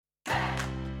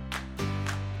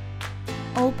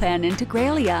Ulpan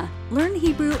Integraliah. Learn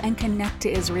Hebrew and connect to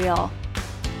Israel.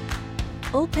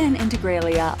 Ulpan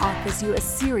Integraliah offers you a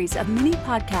series of mini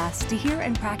podcasts to hear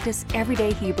and practice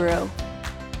everyday Hebrew.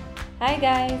 Hi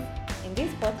guys! In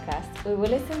this podcast, we will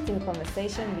listen to a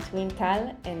conversation between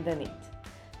Tal and Danit.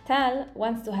 Tal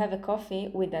wants to have a coffee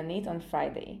with Danit on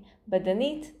Friday, but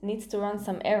Danit needs to run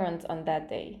some errands on that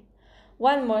day.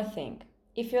 One more thing.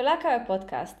 If you like our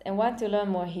podcast and want to learn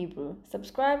more Hebrew,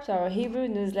 subscribe to our Hebrew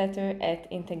newsletter at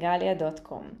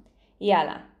integraliah.com.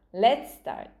 Yallah, let's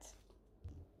start.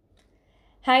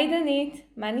 היי דנית,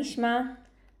 מה נשמע?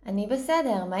 אני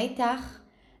בסדר, מה איתך?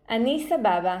 אני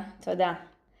סבבה, תודה.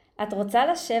 את רוצה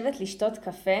לשבת לשתות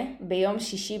קפה ביום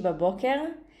שישי בבוקר?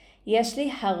 יש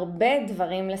לי הרבה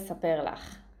דברים לספר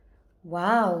לך.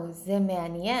 וואו, זה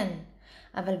מעניין.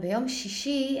 אבל ביום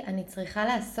שישי אני צריכה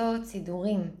לעשות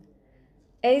סידורים.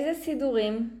 איזה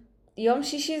סידורים? יום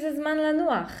שישי זה זמן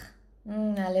לנוח.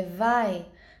 הלוואי.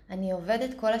 אני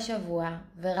עובדת כל השבוע,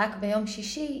 ורק ביום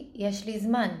שישי יש לי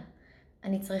זמן.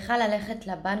 אני צריכה ללכת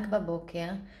לבנק בבוקר,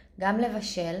 גם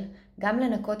לבשל, גם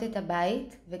לנקות את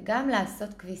הבית, וגם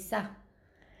לעשות כביסה.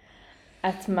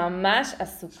 את ממש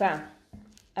עסוקה.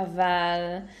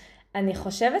 אבל אני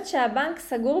חושבת שהבנק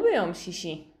סגור ביום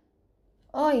שישי.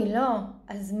 אוי, לא.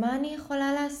 אז מה אני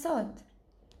יכולה לעשות?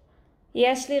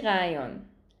 יש לי רעיון.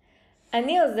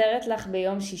 אני עוזרת לך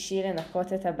ביום שישי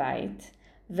לנקות את הבית,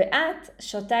 ואת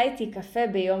שותה איתי קפה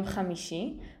ביום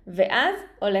חמישי, ואז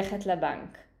הולכת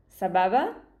לבנק. סבבה?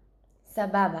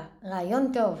 סבבה,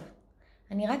 רעיון טוב.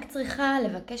 אני רק צריכה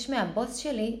לבקש מהבוס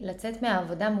שלי לצאת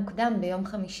מהעבודה מוקדם ביום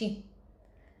חמישי.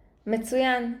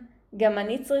 מצוין. גם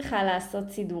אני צריכה לעשות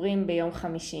סידורים ביום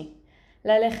חמישי.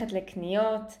 ללכת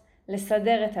לקניות,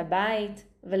 לסדר את הבית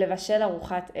ולבשל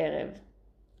ארוחת ערב.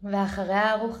 ואחרי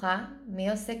הארוחה, מי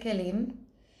עושה כלים?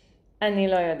 אני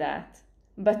לא יודעת.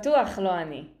 בטוח לא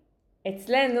אני.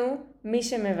 אצלנו, מי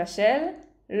שמבשל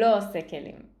לא עושה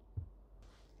כלים.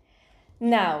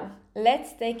 Now,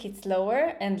 let's take it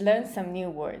slower and learn some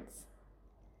new words.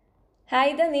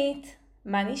 היי דנית,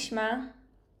 מה נשמע?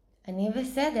 אני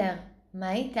בסדר,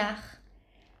 מה איתך?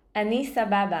 אני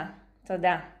סבבה,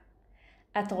 תודה.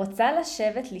 את רוצה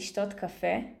לשבת לשתות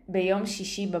קפה ביום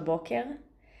שישי בבוקר?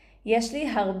 יש לי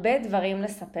הרבה דברים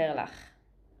לספר לך.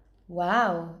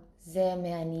 וואו, זה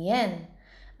מעניין.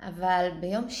 אבל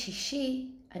ביום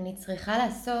שישי אני צריכה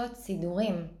לעשות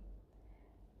סידורים.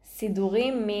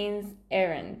 סידורים means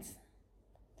errands.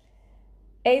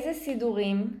 איזה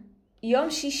סידורים?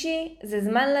 יום שישי זה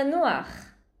זמן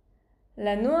לנוח.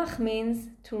 לנוח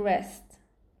means to rest.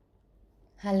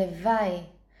 הלוואי.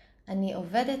 אני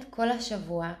עובדת כל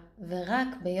השבוע, ורק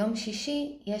ביום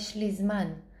שישי יש לי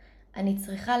זמן. אני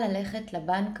צריכה ללכת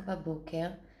לבנק בבוקר,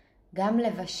 גם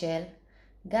לבשל,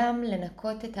 גם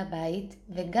לנקות את הבית,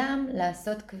 וגם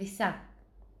לעשות כביסה.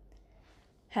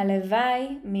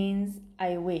 הלוואי means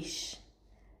I wish.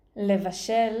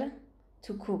 לבשל to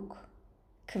cook.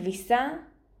 כביסה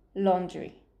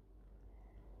laundry.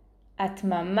 את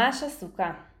ממש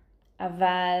עסוקה,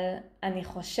 אבל אני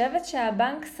חושבת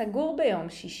שהבנק סגור ביום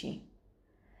שישי.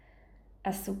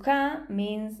 עסוקה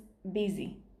means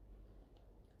busy.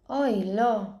 אוי,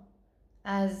 לא.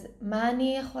 אז מה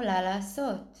אני יכולה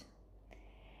לעשות?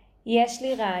 יש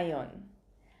לי רעיון.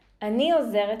 אני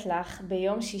עוזרת לך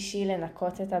ביום שישי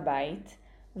לנקות את הבית,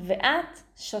 ואת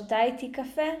שותה איתי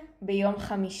קפה ביום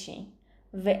חמישי,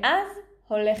 ואז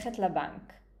הולכת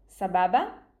לבנק. סבבה?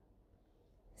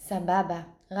 סבבה,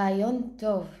 רעיון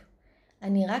טוב.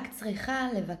 אני רק צריכה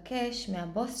לבקש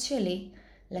מהבוס שלי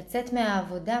לצאת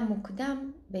מהעבודה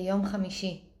מוקדם ביום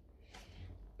חמישי.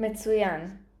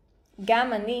 מצוין.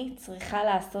 גם אני צריכה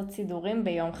לעשות סידורים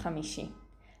ביום חמישי.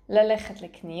 ללכת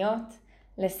לקניות,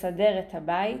 לסדר את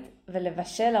הבית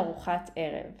ולבשל ארוחת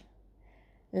ערב.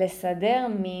 לסדר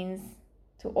means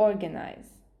to organize.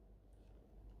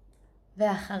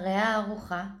 ואחרי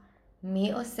הארוחה,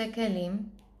 מי עושה כלים?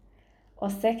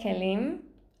 עושה כלים,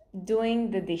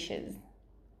 doing the dishes.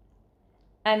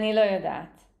 אני לא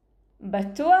יודעת.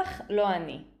 בטוח לא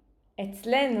אני.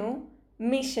 אצלנו,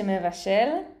 מי שמבשל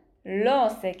לא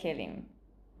עושה כלים.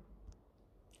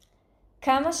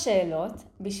 כמה שאלות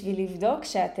בשביל לבדוק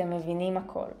שאתם מבינים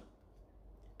הכל.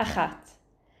 1.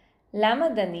 למה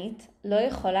דנית לא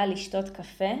יכולה לשתות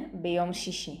קפה ביום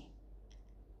שישי?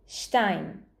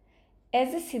 2.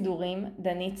 איזה סידורים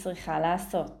דנית צריכה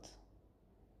לעשות?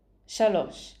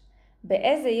 3.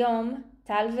 באיזה יום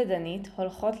טל ודנית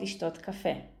הולכות לשתות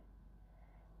קפה?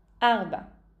 4.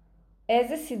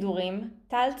 איזה סידורים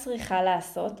טל צריכה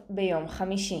לעשות ביום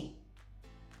חמישי?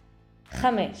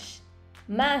 5.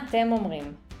 מה אתם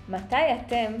אומרים? מתי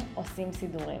אתם עושים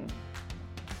סידורים?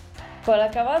 כל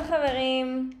הכבוד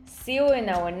חברים! See you in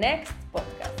our next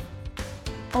podcast.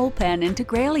 Ulpan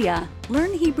Integraliah.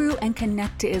 Learn Hebrew and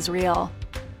connect to Israel.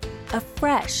 A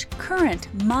fresh, current,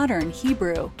 modern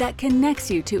Hebrew that connects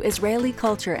you to Israeli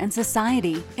culture and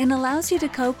society and allows you to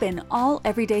cope in all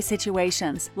everyday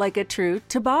situations like a true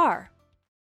tabar.